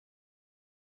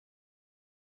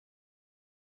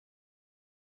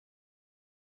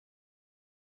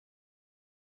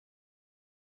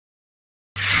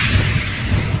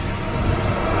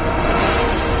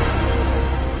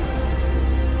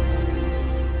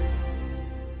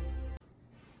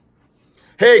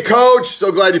Hey, Coach,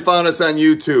 so glad you found us on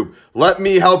YouTube. Let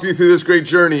me help you through this great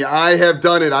journey. I have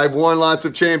done it. I've won lots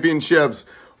of championships,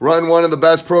 run one of the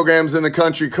best programs in the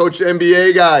country, coached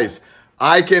NBA guys.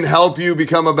 I can help you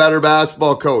become a better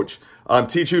basketball coach.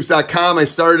 Teachhoops.com, I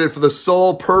started it for the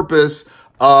sole purpose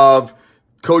of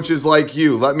coaches like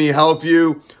you. Let me help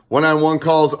you. One-on-one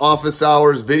calls, office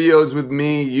hours, videos with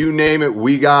me, you name it,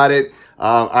 we got it.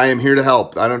 I am here to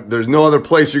help. There's no other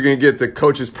place you're going to get the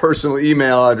coach's personal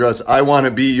email address. I want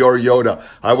to be your Yoda.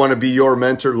 I want to be your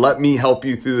mentor. Let me help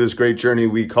you through this great journey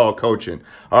we call coaching.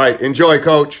 All right, enjoy,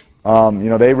 Coach.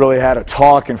 They really had to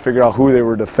talk and figure out who they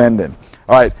were defending.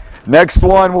 All right, next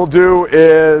one we'll do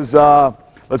is,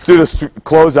 let's do this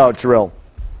closeout drill.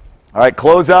 All right,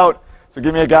 closeout. So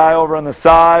give me a guy over on the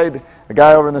side,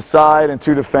 and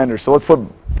two defenders. So let's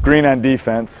put green on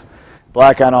defense,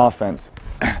 black on offense.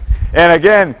 And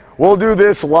again, we'll do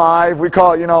this live. We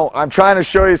call it, I'm trying to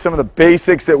show you some of the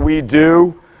basics that we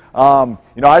do.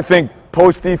 I think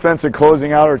post defense and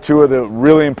closing out are two of the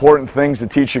really important things to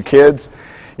teach your kids.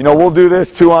 We'll do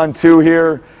this 2-on-2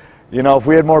 here. If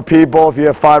we had more people, if you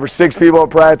have 5 or 6 people at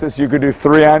practice, you could do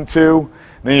 3-on-2.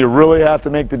 Then you really have to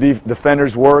make the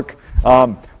defenders work.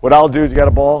 What I'll do is, you got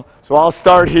a ball, so I'll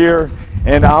start here,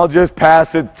 and I'll just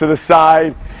pass it to the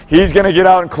side. He's going to get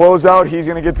out and close out. He's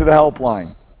going to get to the help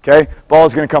line. Okay,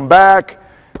 ball's going to come back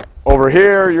over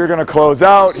here. You're going to close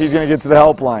out. He's going to get to the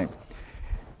help line.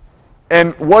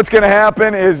 And what's going to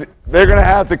happen is they're going to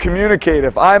have to communicate.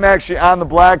 If I'm actually on the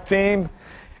black team,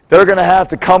 they're going to have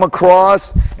to come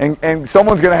across, and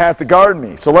someone's going to have to guard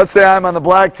me. So let's say I'm on the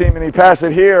black team and he passes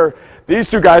it here.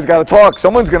 These two guys got to talk.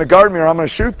 Someone's going to guard me or I'm going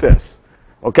to shoot this.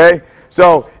 Okay?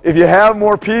 So if you have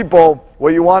more people,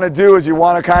 what you want to do is you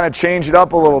want to kind of change it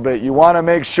up a little bit. You want to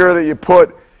make sure that you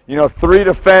put 3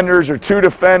 defenders or 2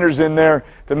 defenders in there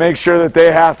to make sure that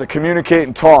they have to communicate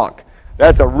and talk.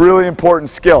 That's a really important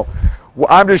skill.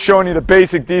 I'm just showing you the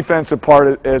basic defensive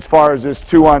part as far as this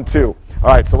 2-on-2. All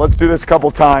right, so let's do this a couple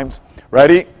times.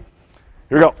 Ready?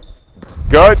 Here we go.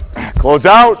 Good. Close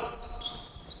out.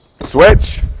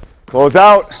 Switch. Close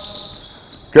out.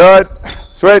 Good.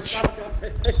 Switch.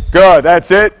 Good.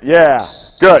 That's it. Yeah.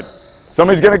 Good.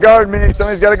 Somebody's going to guard me.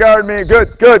 Somebody's got to guard me.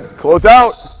 Good. Good. Close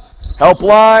out. Help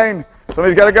line.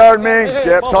 Somebody's got to guard me.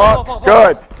 Yep, talk.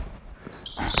 Good.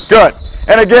 Good.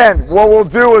 And again, what we'll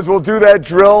do is we'll do that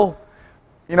drill.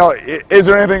 Is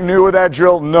there anything new with that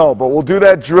drill? No, but we'll do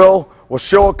that drill. We'll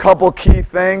show a couple key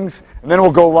things, and then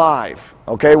we'll go live.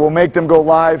 Okay, we'll make them go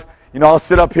live. I'll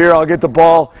sit up here, I'll get the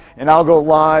ball, and I'll go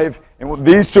live. And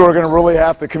these two are going to really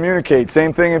have to communicate.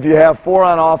 Same thing if you have 4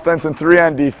 on offense and 3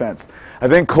 on defense. I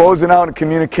think closing out and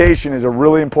communication is a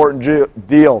really important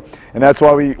deal, and that's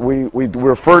why we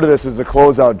refer to this as the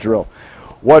closeout drill.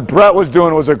 What Brett was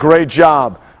doing was a great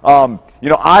job.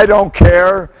 I don't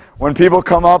care when people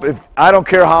come up. I don't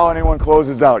care how anyone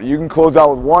closes out. You can close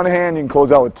out with 1 hand. You can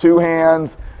close out with 2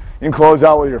 hands. You can close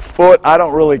out with your foot. I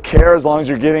don't really care as long as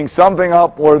you're getting something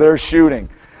up where they're shooting.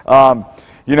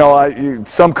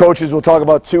 Some coaches will talk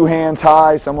about 2 hands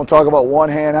high. Some will talk about 1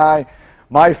 hand high.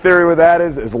 My theory with that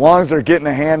is, as long as they're getting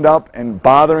a hand up and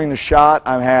bothering the shot,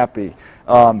 I'm happy.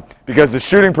 Because the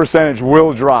shooting percentage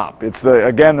will drop. It's,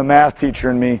 again, the math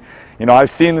teacher in me. I've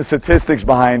seen the statistics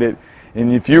behind it.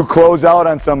 And if you close out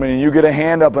on somebody and you get a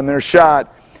hand up on their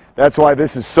shot, that's why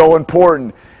this is so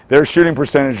important. Their shooting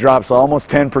percentage drops almost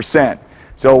 10%.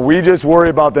 So we just worry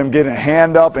about them getting a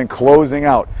hand up and closing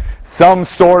out. Some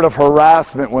sort of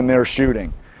harassment when they're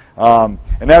shooting. And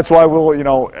that's why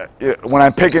when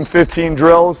I'm picking 15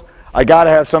 drills, I got to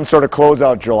have some sort of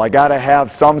closeout drill. I got to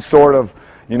have some sort of,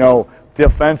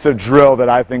 defensive drill that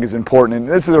I think is important. And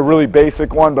this is a really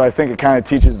basic one, but I think it kind of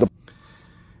teaches the...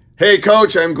 Hey,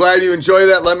 Coach, I'm glad you enjoy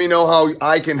that. Let me know how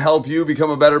I can help you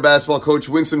become a better basketball coach,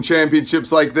 win some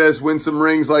championships like this, win some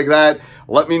rings like that.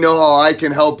 Let me know how I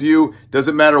can help you.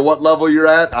 Doesn't matter what level you're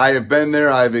at. I have been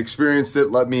there. I've experienced it.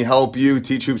 Let me help you.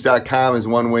 Teachhoops.com is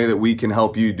one way that we can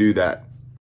help you do that.